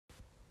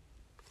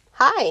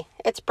Hi,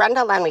 it's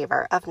Brenda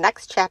Lenweaver of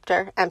Next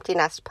Chapter Empty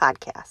Nest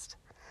Podcast.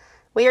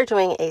 We are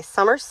doing a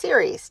summer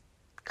series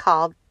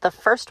called The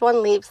First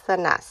One Leaves the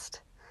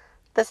Nest.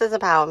 This is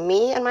about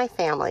me and my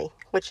family,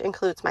 which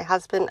includes my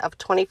husband of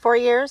 24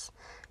 years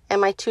and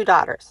my two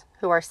daughters,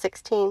 who are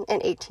 16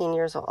 and 18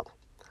 years old.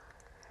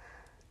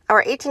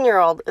 Our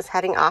 18-year-old is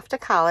heading off to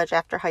college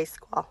after high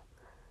school.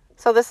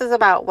 So this is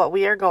about what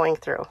we are going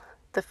through,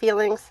 the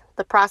feelings,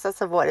 the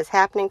process of what is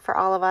happening for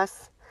all of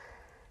us,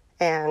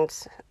 and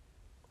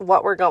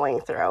what we're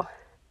going through.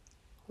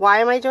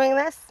 Why am I doing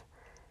this?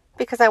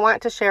 Because I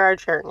want to share our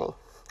journey.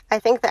 I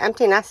think the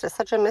empty nest is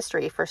such a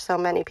mystery for so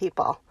many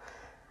people.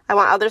 I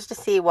want others to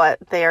see what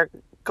they're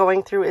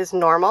going through is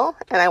normal,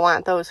 and I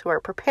want those who are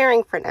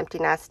preparing for an empty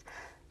nest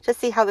to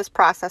see how this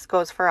process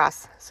goes for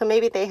us, so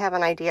maybe they have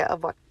an idea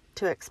of what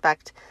to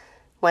expect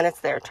when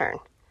it's their turn.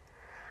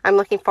 I'm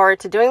looking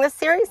forward to doing this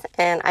series,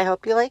 and I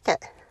hope you like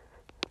it.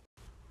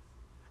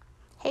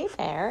 Hey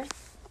there,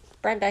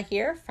 Brenda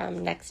here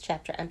from Next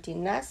Chapter Empty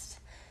Nest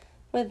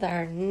with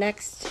our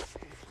next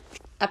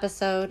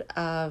episode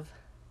of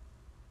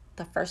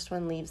The First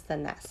One Leaves the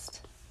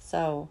Nest.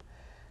 So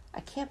I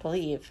can't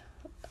believe,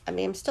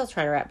 I'm still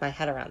trying to wrap my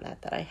head around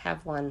that I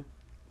have one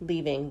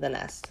leaving the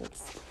nest.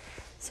 It's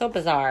so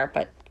bizarre,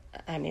 but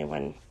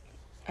when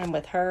I'm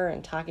with her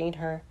and talking to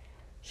her,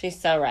 she's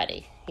so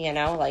ready,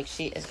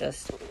 she is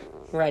just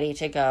ready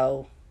to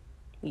go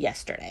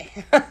yesterday.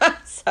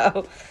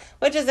 So,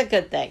 which is a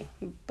good thing.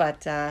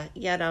 But,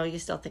 you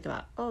still think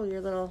about,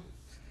 your little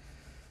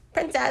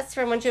princess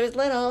from when she was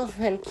little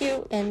and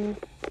cute and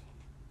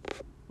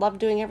loved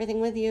doing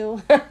everything with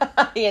you,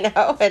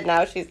 and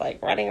now she's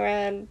like running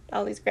around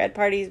all these grad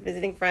parties,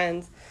 visiting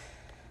friends,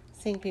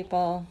 seeing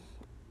people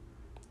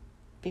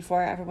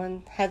before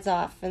everyone heads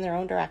off in their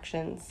own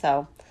direction.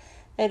 So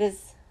it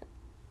is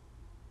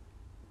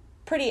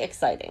pretty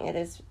exciting. It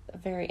is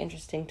very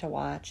interesting to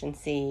watch and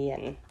see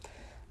and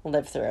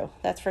live through.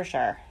 That's for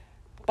sure.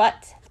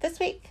 But this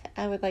week,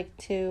 I would like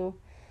to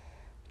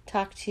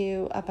talk to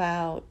you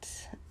about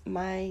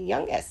my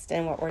youngest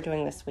and what we're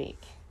doing this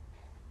week.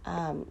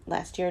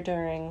 Last year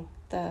during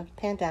the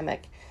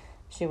pandemic,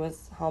 she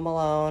was home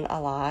alone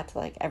a lot,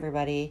 like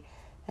everybody,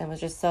 and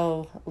was just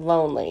so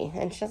lonely.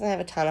 And she doesn't have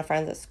a ton of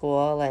friends at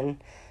school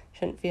and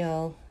shouldn't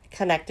feel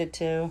connected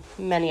to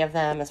many of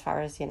them as far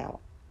as,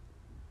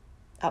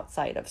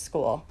 outside of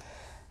school.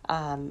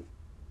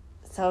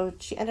 So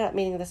she ended up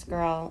meeting this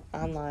girl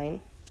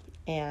online,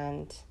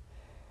 and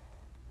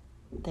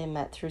they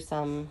met through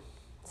something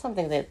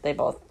that they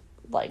both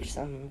liked,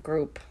 some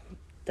group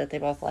that they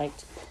both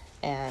liked,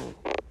 and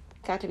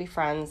got to be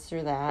friends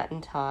through that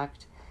and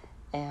talked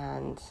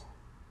and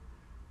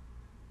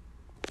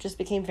just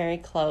became very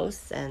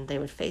close. And they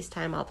would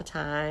FaceTime all the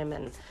time,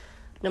 and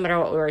no matter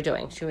what we were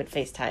doing, she would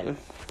FaceTime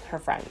her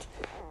friend,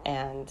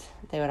 and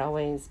they would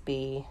always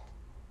be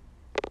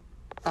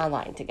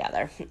online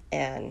together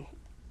and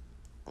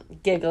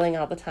giggling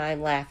all the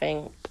time,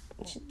 laughing.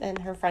 And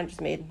her friend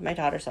just made my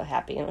daughter so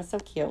happy, and it was so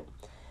cute.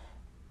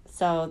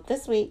 So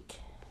this week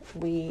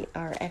we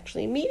are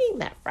actually meeting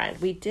that friend.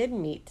 We did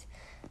meet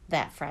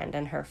that friend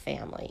and her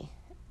family.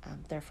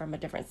 They're from a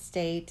different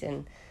state,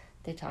 and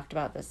they talked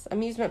about this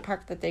amusement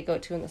park that they go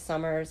to in the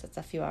summers. It's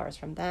a few hours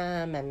from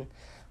them and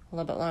a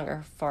little bit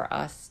longer for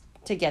us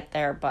to get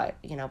there, but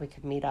we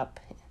could meet up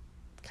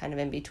kind of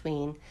in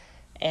between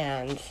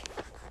and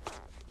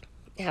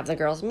have the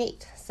girls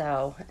meet.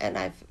 So, and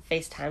I've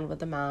FaceTimed with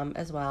the mom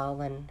as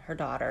well and her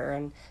daughter,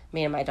 and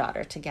me and my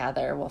daughter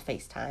together will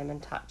FaceTime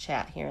and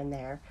chat here and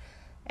there.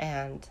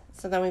 And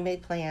so then we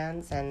made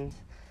plans, and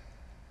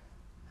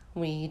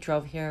we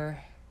drove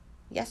here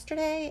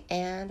yesterday,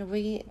 and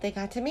they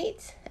got to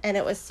meet, and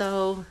it was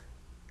so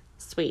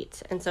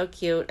sweet and so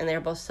cute, and they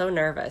were both so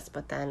nervous,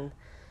 but then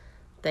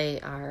they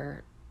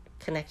are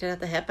connected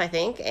at the hip, I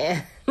think,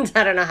 and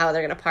I don't know how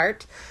they're going to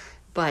part,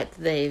 but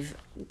they've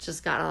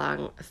just got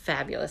along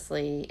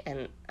fabulously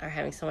and are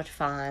having so much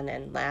fun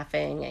and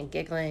laughing and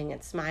giggling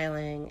and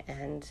smiling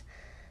and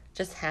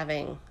just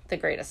having the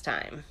greatest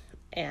time.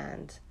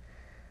 And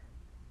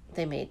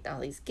they made all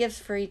these gifts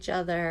for each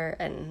other,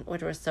 and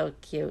which was so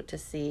cute to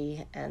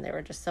see, and they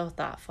were just so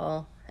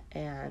thoughtful.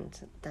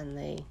 And then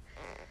they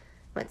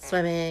went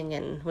swimming,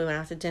 and we went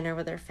out to dinner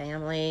with their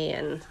family,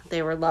 and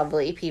they were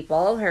lovely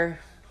people. Her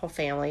whole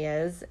family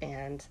is,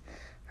 and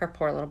her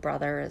poor little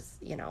brother is,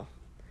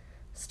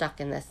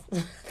 stuck in this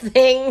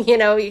thing,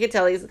 you could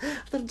tell he's a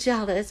little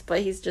jealous,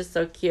 but he's just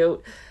so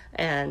cute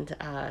and,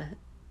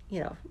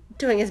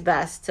 doing his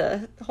best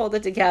to hold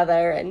it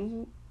together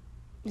and,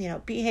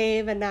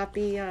 behave and not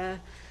be,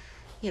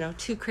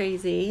 too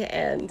crazy.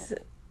 And,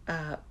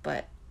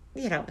 but,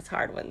 it's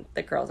hard when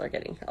the girls are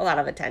getting a lot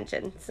of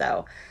attention.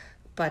 So,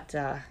 but,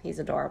 he's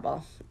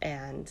adorable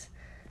and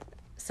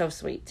so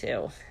sweet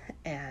too.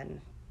 And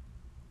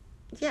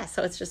yeah,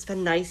 so it's just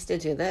been nice to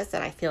do this.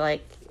 And I feel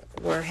like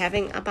we're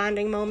having a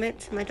bonding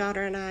moment, my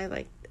daughter and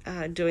I,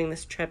 doing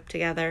this trip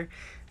together, and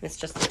it's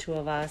just the two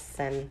of us.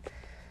 And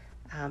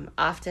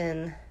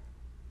often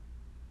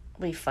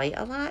we fight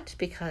a lot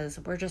because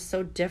we're just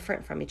so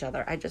different from each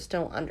other. I just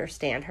don't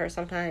understand her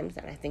sometimes,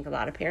 and I think a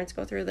lot of parents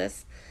go through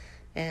this,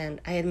 and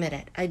I admit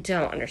it. I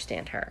don't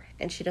understand her,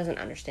 and she doesn't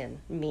understand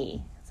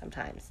me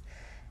sometimes.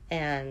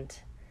 And,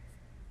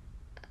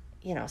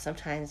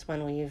 sometimes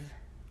when we've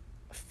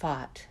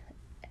fought,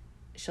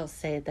 she'll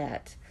say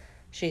that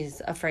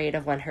she's afraid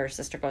of when her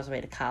sister goes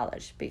away to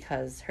college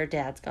because her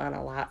dad's gone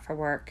a lot for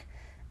work,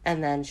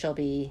 and then it'll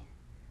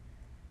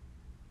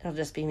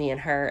just be me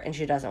and her, and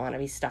she doesn't want to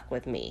be stuck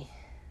with me,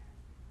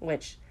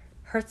 which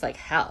hurts like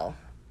hell.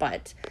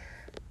 But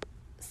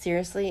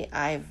seriously,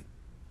 I've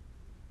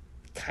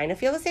kind of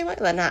feel the same way.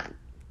 Not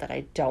that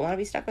I don't want to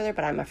be stuck with her,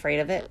 but I'm afraid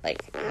of it.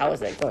 Like, how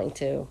is it going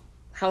to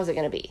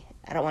be?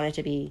 I don't want it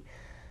to be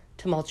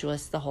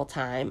tumultuous the whole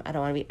time. I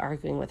don't want to be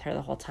arguing with her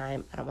the whole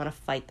time. I don't want to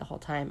fight the whole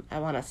time. I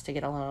want us to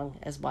get along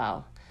as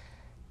well.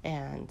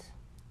 And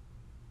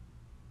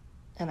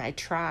I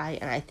try,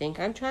 and I think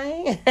I'm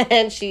trying,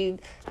 and she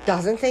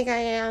doesn't think I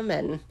am,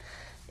 and,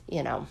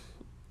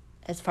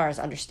 as far as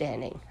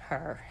understanding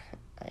her,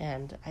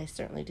 and I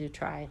certainly do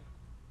try,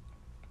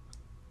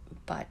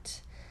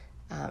 but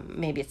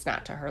maybe it's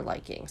not to her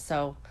liking.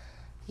 So,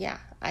 yeah,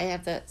 I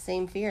have the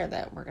same fear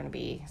that we're going to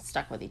be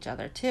stuck with each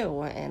other,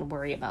 too, and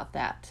worry about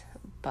that,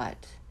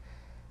 but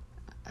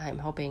I'm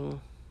hoping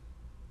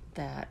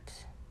that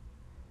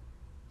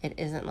it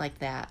isn't like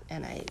that,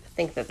 and I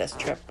think that this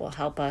trip will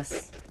help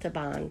us to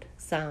bond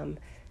some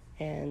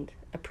and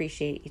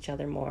appreciate each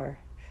other more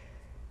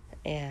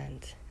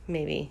and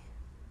maybe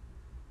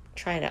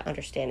try to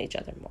understand each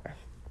other more.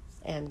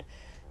 And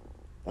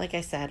like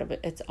I said,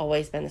 it's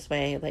always been this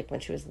way. Like when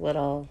she was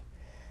little,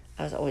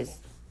 I was always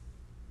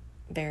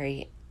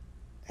and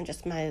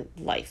just my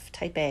life,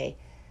 type A.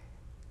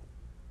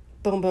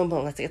 Boom, boom,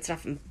 boom, let's get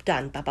stuff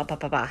done, ba, ba, ba,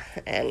 ba, ba.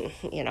 And,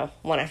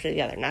 one after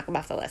the other, knock them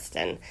off the list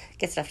and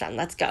get stuff done.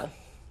 Let's go.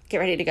 Get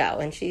ready to go.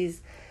 And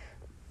she's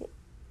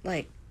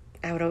like,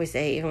 I would always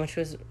say, even when she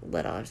was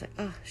little, I was like,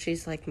 oh,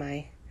 she's like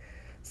my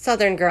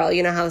Southern girl.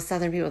 You know how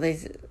Southern people,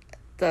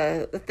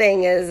 the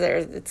thing is,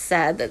 it's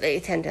said that they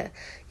tend to,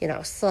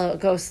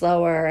 go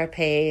slower at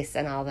pace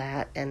and all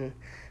that. And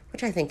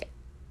which I think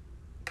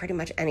pretty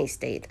much any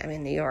state. I'm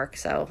in New York,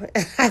 so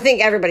I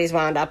think everybody's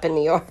wound up in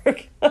New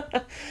York.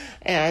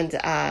 And,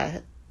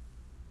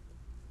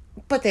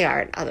 but they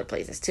are in other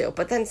places too.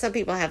 But then some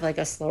people have like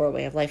a slower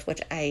way of life,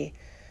 which I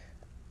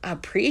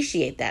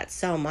appreciate that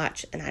so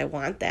much. And I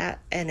want that.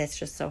 And it's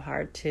just so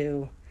hard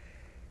to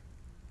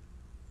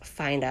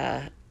find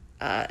a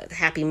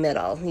happy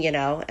middle,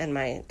 and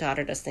my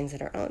daughter does things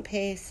at her own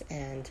pace.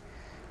 And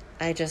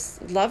I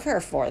just love her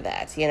for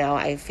that.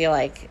 I feel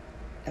like,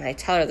 and I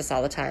tell her this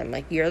all the time,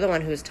 like, you're the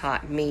one who's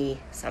taught me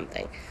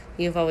something.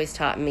 You've always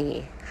taught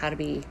me how to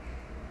be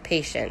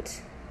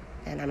patient.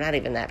 And I'm not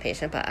even that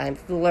patient, but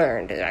I've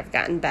learned, I've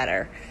gotten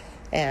better.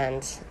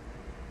 And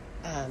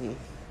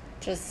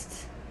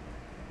just,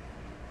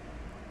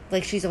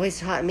 like, she's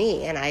always taught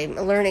me, and I'm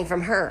learning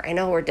from her. I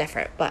know we're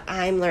different, but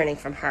I'm learning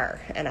from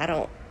her. And I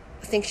don't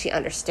think she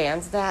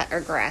understands that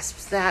or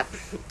grasps that.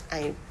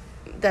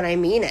 Then I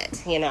mean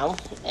it,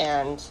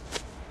 and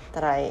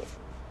that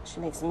she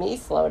makes me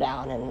slow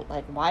down and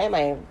like, why am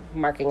I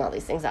marking all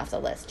these things off the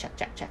list? Check,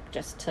 check, check,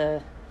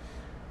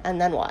 and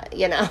then what?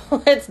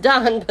 It's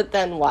done, but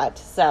then what?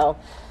 So,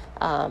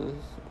 I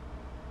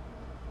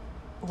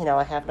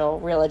have no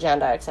real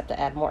agenda except to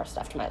add more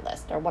stuff to my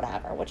list or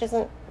whatever, which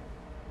isn't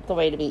the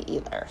way to be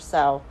either.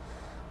 So,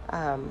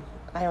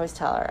 I always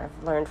tell her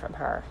I've learned from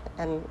her,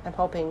 and I'm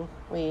hoping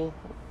we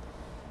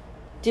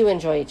do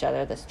enjoy each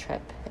other this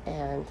trip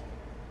and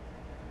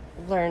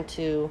learn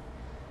to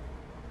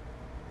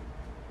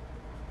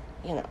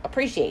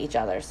appreciate each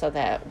other so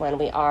that when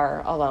we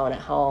are alone at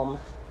home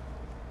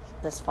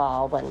this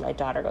fall, when my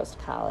daughter goes to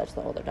college,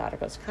 the older daughter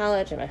goes to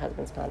college, and my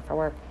husband's gone for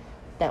work,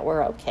 that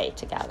we're okay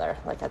together.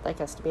 Like, I'd like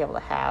us to be able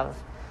to have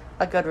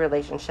a good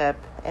relationship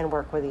and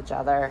work with each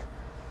other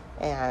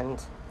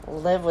and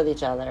live with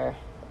each other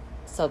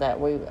so that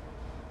we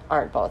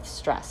aren't both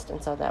stressed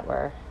and so that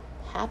we're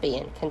happy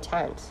and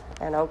content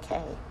and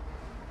okay.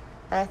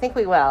 And I think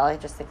we will. I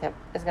just think that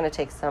it's going to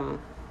take some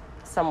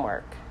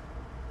work.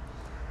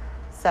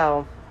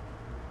 So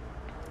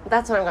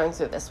that's what I'm going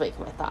through this week,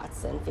 my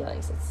thoughts and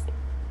feelings. It's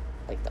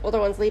like the older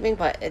one's leaving,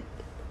 but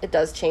it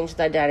does change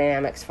the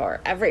dynamics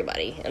for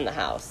everybody in the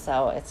house.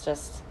 So it's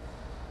just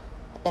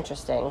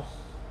interesting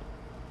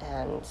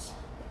and,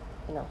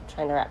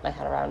 trying to wrap my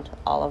head around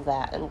all of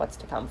that and what's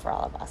to come for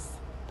all of us.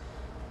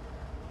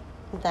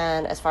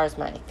 Then as far as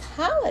my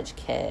college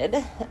kid,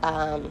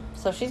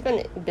 so she's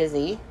been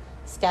busy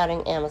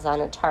scouting Amazon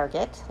and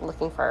Target,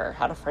 looking for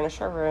how to furnish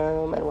her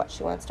room and what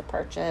she wants to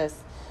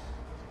purchase,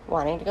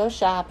 wanting to go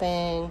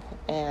shopping,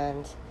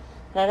 and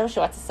I know she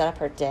wants to set up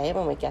her day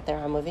when we get there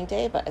on moving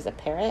day, but as a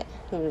parent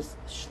who's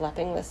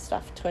schlepping this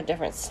stuff to a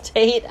different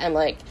state, I'm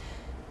like,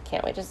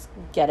 can't we just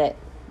get it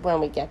when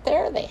we get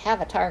there? They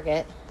have a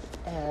Target.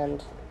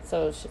 And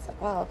so she's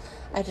like, well,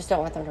 I just don't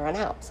want them to run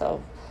out,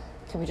 so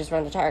can we just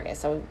run to Target?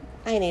 So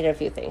I needed a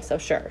few things, so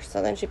sure.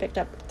 So then she picked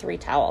up 3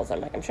 towels. I'm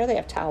like, I'm sure they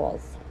have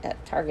towels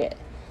at Target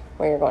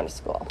where you're going to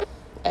school.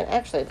 And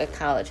actually, the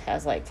college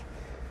has like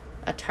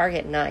a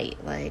Target night,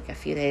 like a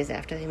few days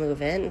after they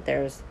move in.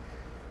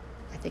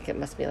 I think it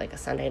must be like a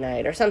Sunday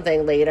night or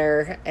something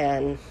later,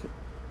 and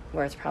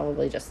where it's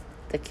probably just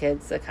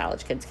the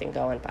college kids can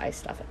go and buy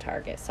stuff at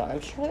Target. So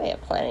I'm sure they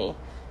have plenty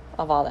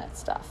of all that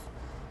stuff.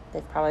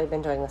 They've probably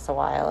been doing this a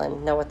while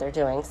and know what they're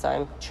doing. So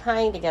I'm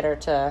trying to get her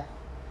to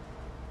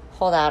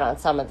hold out on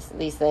some of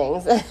these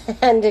things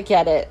and to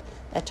get it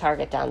at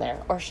Target down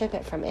there, or ship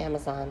it from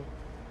Amazon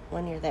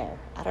when you're there.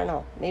 I don't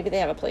know. Maybe they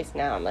have a place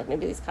now. I'm like,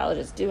 maybe these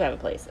colleges do have a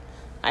place.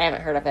 I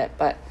haven't heard of it,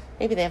 but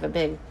maybe they have a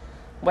big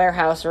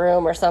warehouse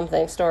room or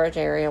something, storage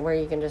area, where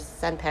you can just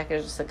send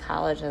packages to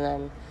college and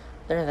then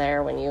they're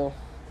there when you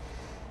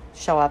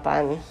show up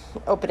on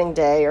opening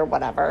day or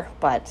whatever.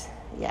 But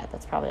yeah,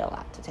 that's probably a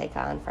lot to take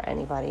on for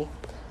anybody.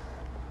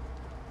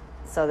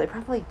 So they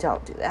probably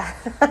don't do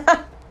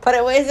that. But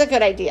it was a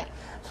good idea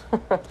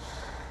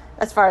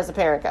as far as the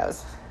parent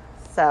goes.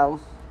 So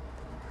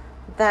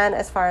then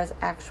as far as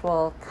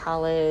actual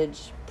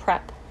college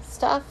prep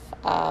stuff,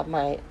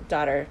 my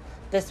daughter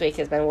this week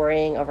has been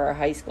worrying over her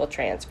high school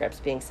transcripts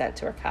being sent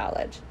to her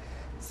college.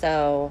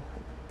 So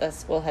the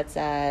school had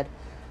said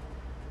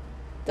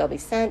they'll be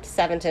sent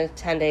 7 to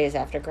 10 days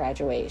after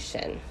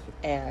graduation.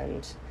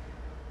 And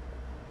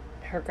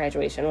her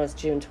graduation was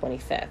June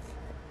 25th.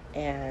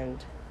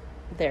 And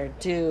they're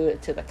due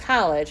to the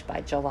college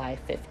by July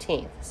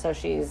 15th. So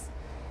she's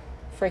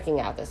freaking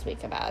out this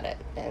week about it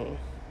and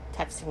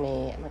texting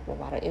me. I'm like, well,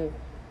 why don't you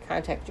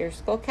contact your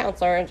school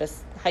counselor and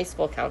just high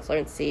school counselor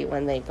and see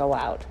when they go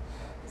out.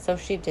 So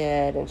she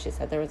did, and she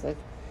said there was a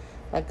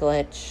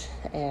glitch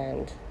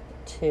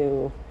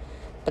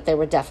but they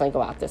would definitely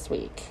go out this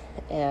week.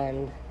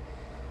 And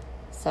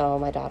so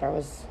my daughter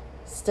was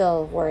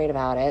still worried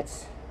about it,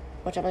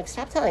 which I'm like,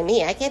 stop telling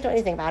me. I can't do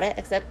anything about it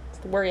except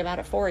worry about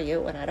it for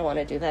you, and I don't want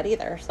to do that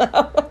either.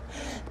 So,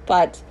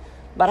 but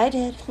I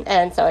did.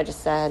 And so I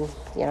just said,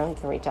 you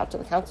can reach out to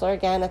the counselor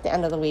again at the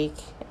end of the week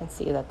and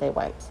see that they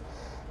went.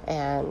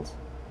 And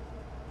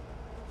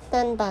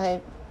then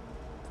by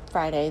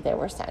Friday they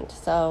were sent.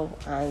 So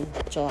on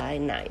July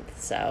 9th.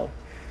 So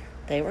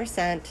they were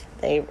sent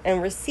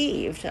and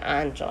received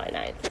on July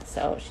 9th.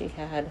 So she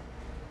had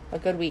a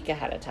good week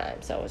ahead of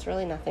time. So it was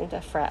really nothing to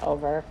fret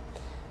over.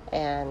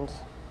 And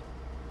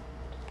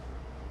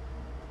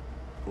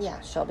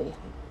yeah, she'll be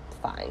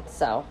fine.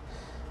 So,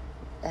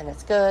 and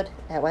it's good.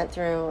 It went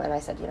through, and I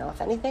said,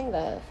 if anything,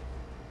 the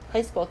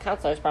high school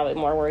counselor is probably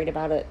more worried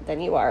about it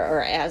than you are,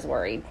 or as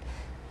worried,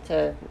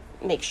 to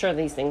make sure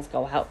these things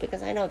go out,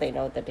 because I know they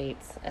know the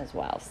dates as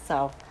well.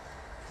 So,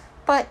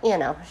 but,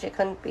 she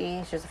couldn't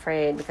be, she was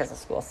afraid because the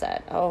school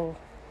said, it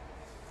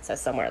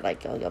says somewhere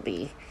like, you'll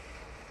be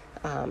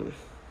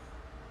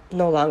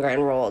no longer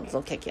enrolled.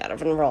 They'll kick you out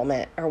of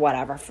enrollment or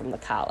whatever from the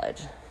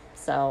college.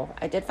 So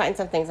I did find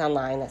some things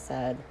online that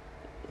said,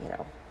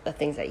 the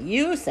things that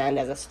you send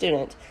as a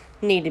student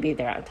need to be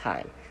there on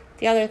time.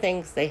 The other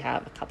things, they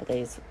have a couple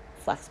days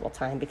flexible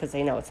time because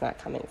they know it's not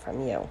coming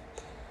from you.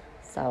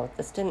 So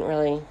this didn't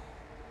really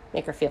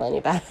make her feel any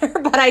better,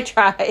 but I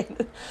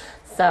tried.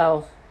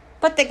 So,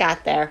 but they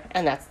got there,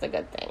 and that's the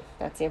good thing.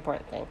 That's the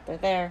important thing. They're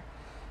there.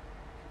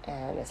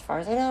 And as far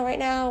as I know right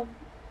now,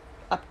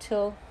 up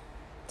till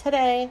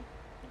today,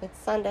 it's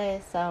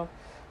Sunday, so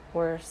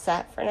we're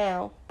set for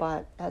now.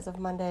 But as of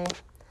Monday,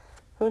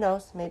 who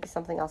knows? Maybe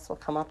something else will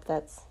come up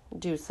that's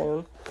due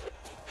soon.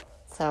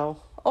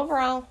 So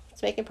overall,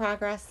 it's making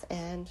progress,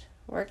 and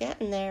we're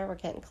getting there. We're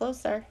getting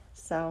closer.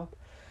 So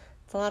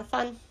it's a lot of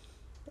fun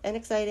and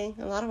exciting,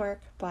 a lot of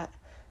work, but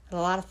a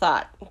lot of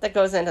thought that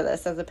goes into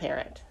this as a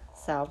parent.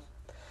 So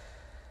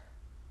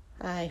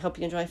I hope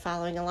you enjoy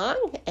following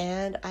along,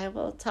 and I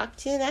will talk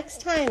to you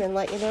next time and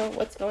let you know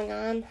what's going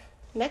on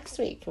next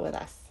week with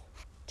us.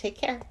 Take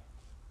care.